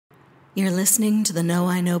You're listening to the Know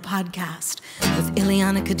I Know podcast with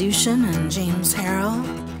Ilyana Kadushin and James Harrell.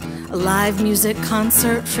 A live music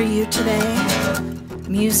concert for you today.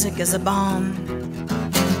 Music as a balm.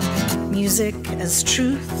 Music as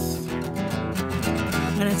truth.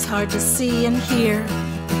 When it's hard to see and hear.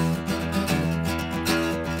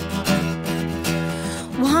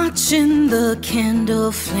 Watching the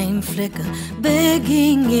candle flame flicker,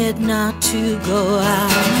 begging it not to go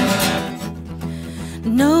out.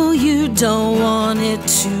 No, you don't want it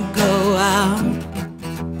to go out.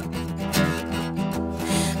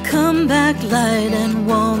 Come back, light, and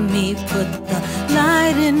warm me. Put the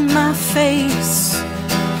light in my face,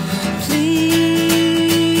 please.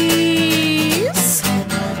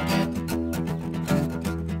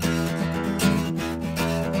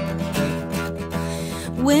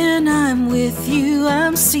 When I'm with you,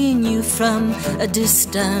 I'm seeing you from a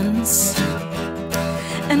distance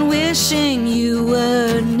and wishing you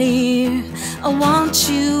were near. I want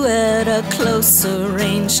you at a closer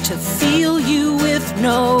range to feel you with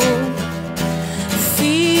no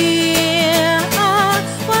fear. I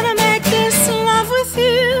wanna make this love with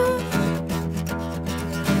you.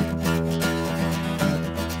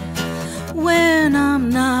 When I'm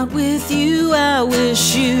not with you, I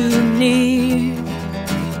wish you near.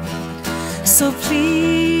 So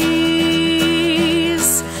please,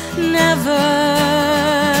 never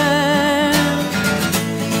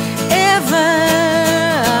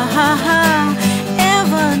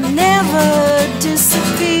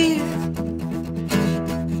disappear.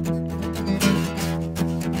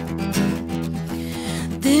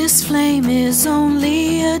 This flame is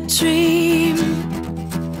only a dream.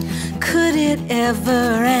 Could it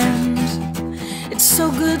ever end? It's so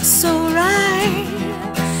good, so right.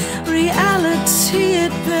 Reality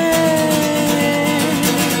it bears.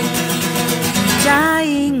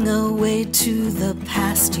 Dying away to the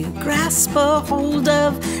past you grasp a hold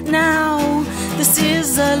of now. This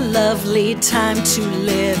is a lovely time to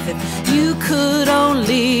live if you could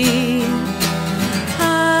only.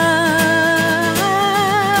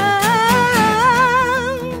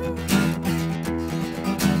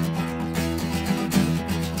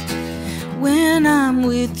 When I'm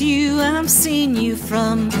with you, I'm seeing you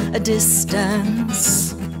from a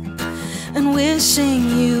distance and wishing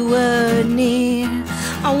you were near.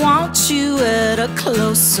 I want you at a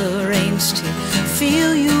closer range to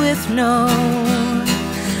feel you with no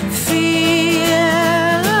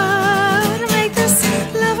fear. To make this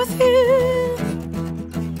love with you.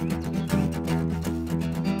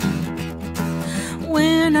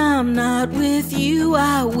 When I'm not with you,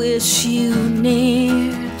 I wish you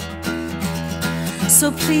near.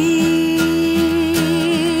 So please,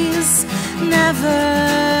 never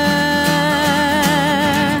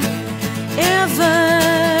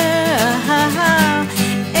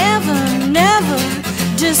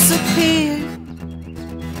disappear.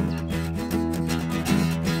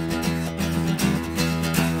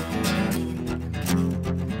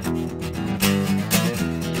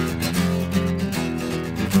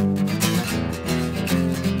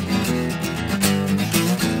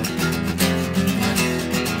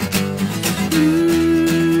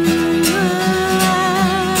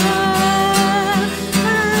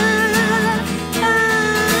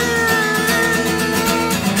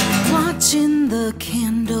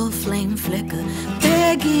 Flame flicker,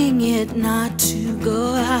 begging it not to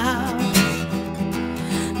go out.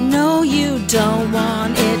 No, you don't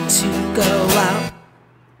want it to go out.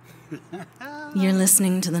 You're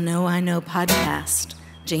listening to the Know I Know podcast.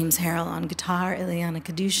 James Harrell on guitar, Ilyana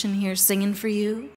Kadushin here singing for you.